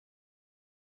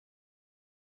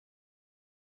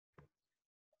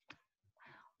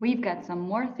we've got some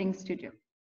more things to do.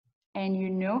 And you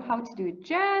know how to do it.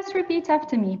 Just repeat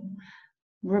after me.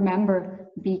 Remember,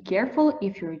 be careful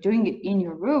if you're doing it in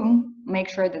your room. Make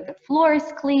sure that the floor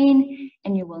is clean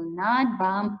and you will not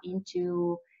bump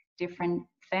into different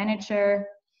furniture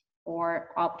or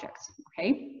objects,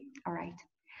 okay? All right,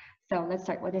 so let's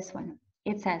start with this one.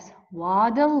 It says,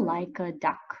 waddle like a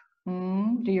duck.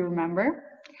 Do you remember?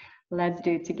 Let's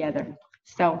do it together.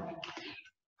 So,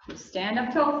 you stand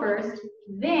up tall first,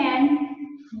 then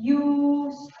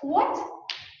you squat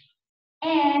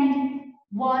and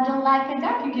waddle like a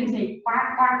duck. You can say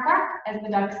quack, quack, quack as the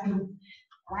ducks do.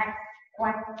 Quack,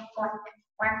 quack, quack,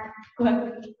 quack,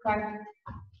 quack, quack.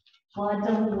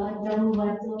 Waddle, waddle,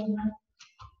 waddle.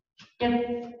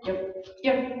 Yep, yep,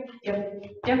 yep, yep,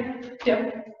 yep,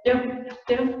 yep, yep,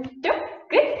 yep, yep.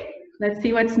 Good. Let's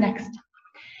see what's next.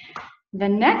 The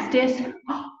next is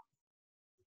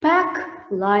peck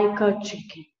like a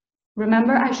chicken.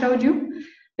 Remember I showed you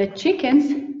the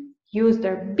chickens use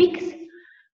their beaks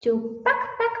to peck,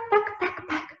 peck, peck, peck,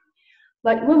 peck.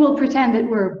 But we will pretend that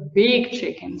we're big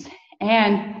chickens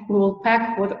and we will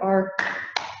peck with our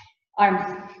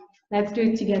arms. Let's do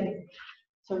it together.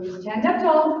 So you stand up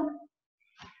tall,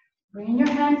 bring your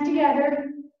hands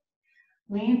together,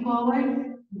 lean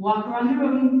forward, walk around the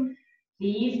room.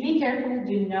 Please be careful,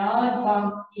 do not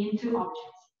bump into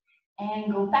objects.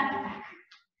 And go back,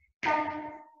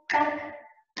 back, back,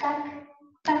 back, back,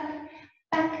 back,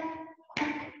 back,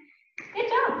 back. Good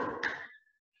job.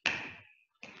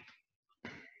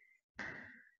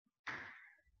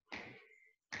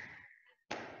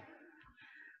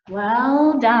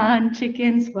 Well done,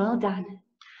 chickens, well done.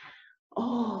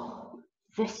 Oh,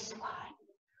 this one.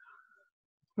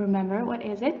 Remember, what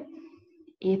is it?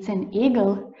 It's an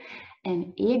eagle,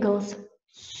 and eagles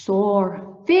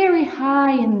soar very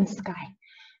high in the sky.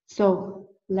 So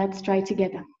let's try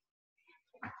together.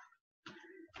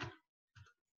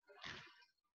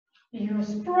 You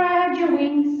spread your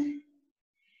wings.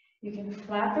 You can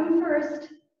flap them first,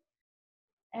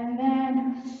 and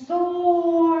then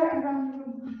soar around the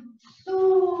room.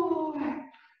 Soar.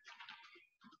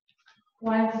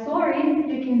 While soaring,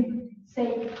 you can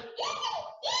say,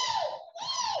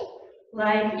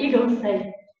 like eagles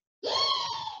say.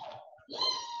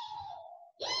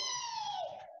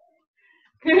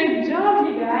 Good job,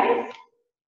 you guys.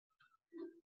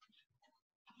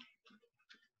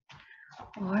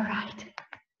 All right,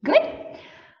 good.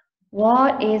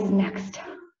 What is next?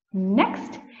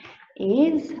 Next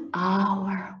is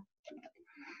our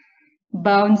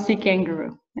bouncy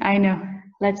kangaroo. I know.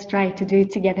 Let's try to do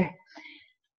it together.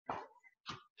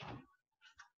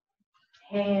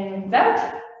 Hands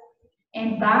out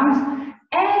and bounce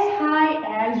as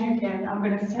high as you can. I'm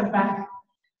going to step back.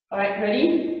 All right,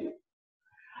 ready?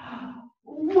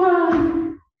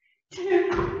 1,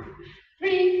 2,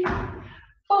 3,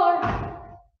 4,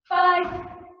 5,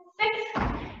 6,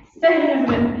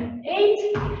 7,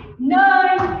 8,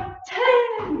 9,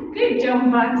 10. Good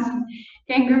job, bounce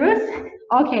kangaroos.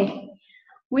 Okay,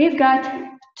 we've got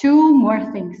 2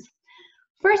 more things.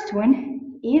 First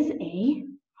one is a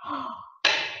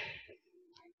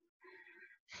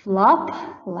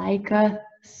flop like a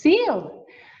seal.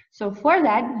 So for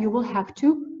that, you will have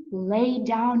to lay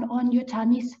down on your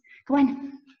tummies. Come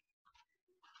on.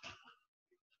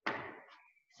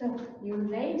 So you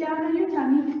lay down on your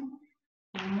tummy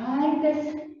like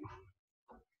this.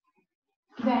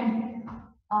 Then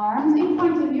arms in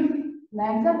front of you,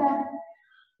 legs above.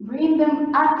 Bring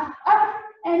them up, up,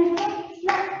 and flap,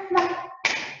 flap, flap.